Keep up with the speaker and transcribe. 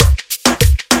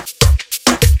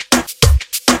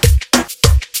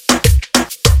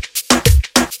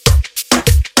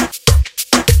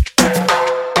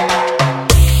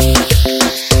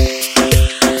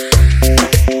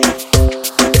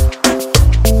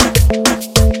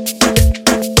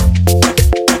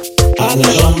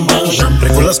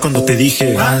acuerdas cuando te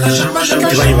dije que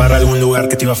te iba a llevar a algún lugar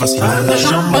que te iba a fascinar?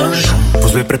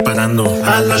 Pues ve preparando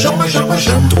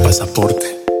tu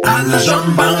pasaporte.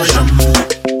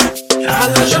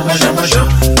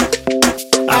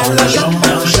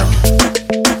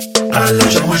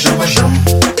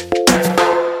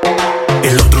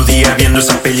 El otro día viendo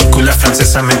esa película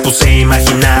francesa me puse a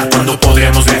imaginar cuándo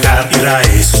podríamos viajar, ir a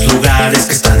esos lugares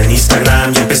que están en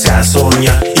Instagram, y empecé a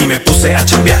soñar y me puse a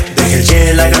chambear. Dejé el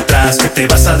hielo ahí atrás, que te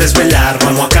vas a desvelar.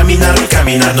 Vamos a caminar y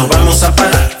caminar, no vamos a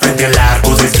parar. Frente al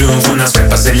Arco del Triunfo, unas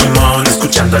pepas de limón,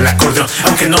 escuchando el acordeón,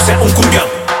 aunque no sea un cumbión.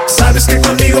 Sabes que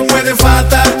conmigo pueden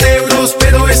faltarte euros,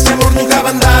 pero este amor nunca va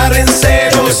a andar en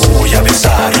ceros. Te voy a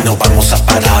besar y no vamos a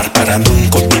parar, para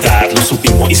nunca olvidarlo,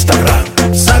 subimos a Instagram.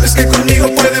 Sabes que conmigo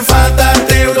pueden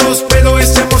faltarte euros, pero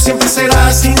este amor siempre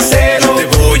será sincero. Te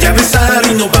voy a besar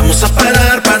y no vamos a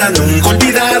parar, para nunca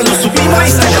olvidarlo, subimos a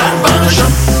Instagram.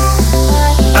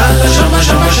 A la llama,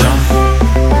 llama, llama.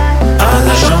 A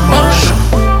la llama,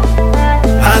 llama.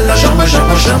 A la llama,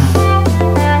 llama, llama.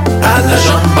 A la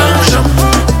llama, llama.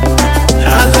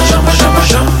 A la llama, llama,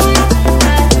 llama.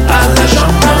 A la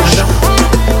llama, llama.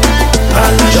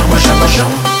 A la llama, llama,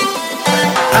 llama.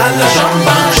 A la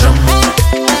llama, llama.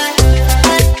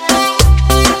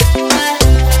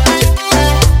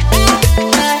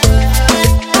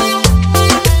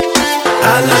 A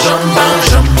la llama,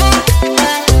 llama.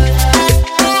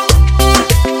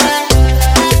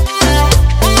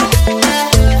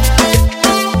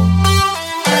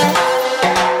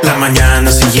 La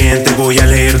mañana siguiente voy a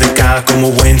leer de acá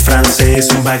como buen francés,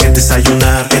 un baguette,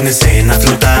 desayunar, en escena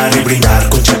flotar y brindar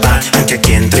con champán, aunque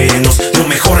aquí entre nos lo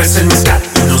mejor es el mezcal.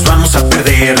 Y nos vamos a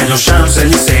perder en los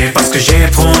SxLZxR, parce que je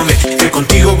promets que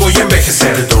contigo voy a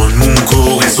envejecer. Don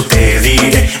Munco, eso te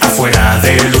diré, afuera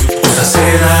de luz, vamos a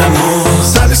hacer amor.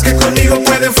 Sabes que conmigo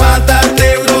pueden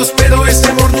faltarte euros, pero este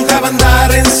amor nunca va a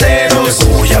andar en ceros. Te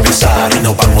voy a besar y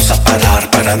no vamos a parar,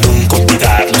 para nunca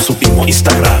olvidarlo, subimos a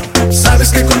Instagram. Sabes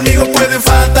que conmigo pueden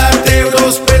faltarte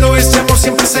euros, pero este amor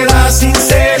siempre será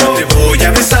sincero. Te voy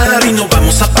a besar y no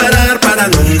vamos a parar, para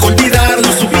nunca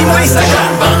olvidarlo, subimos a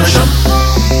Instagram.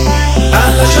 A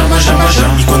la llama, llama,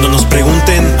 llama. Y cuando nos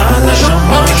pregunten a la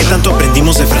llama, que qué tanto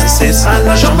aprendimos de francés, a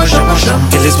la llama, llama, llama,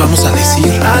 ¿qué les vamos a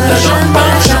decir? A la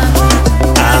llama, llama.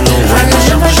 Ah, no, bueno. A la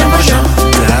llama, llama, llama.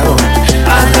 Claro.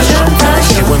 A la llama,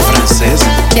 qué buen francés.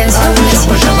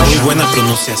 Muy buena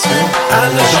pronunciación. A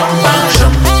la llama,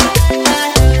 llama.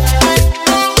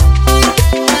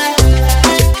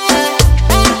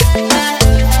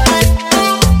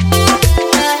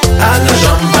 A la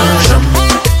llama, llama.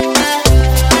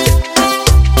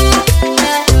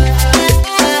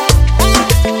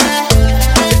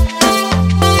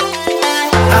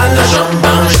 A la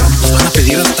llama, llama. Nos van a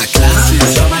pedir hasta clases.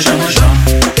 A la llama, llama.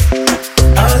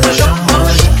 A la llama,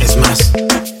 llama. Es más,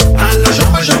 a la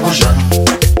llama, llama, llama.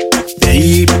 De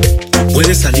ahí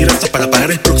puedes salir hasta para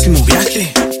pagar el próximo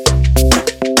viaje.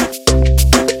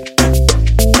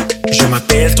 Je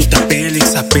m'appelle, tu t'appelles, il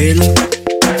s'appelle.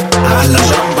 A la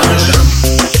llama.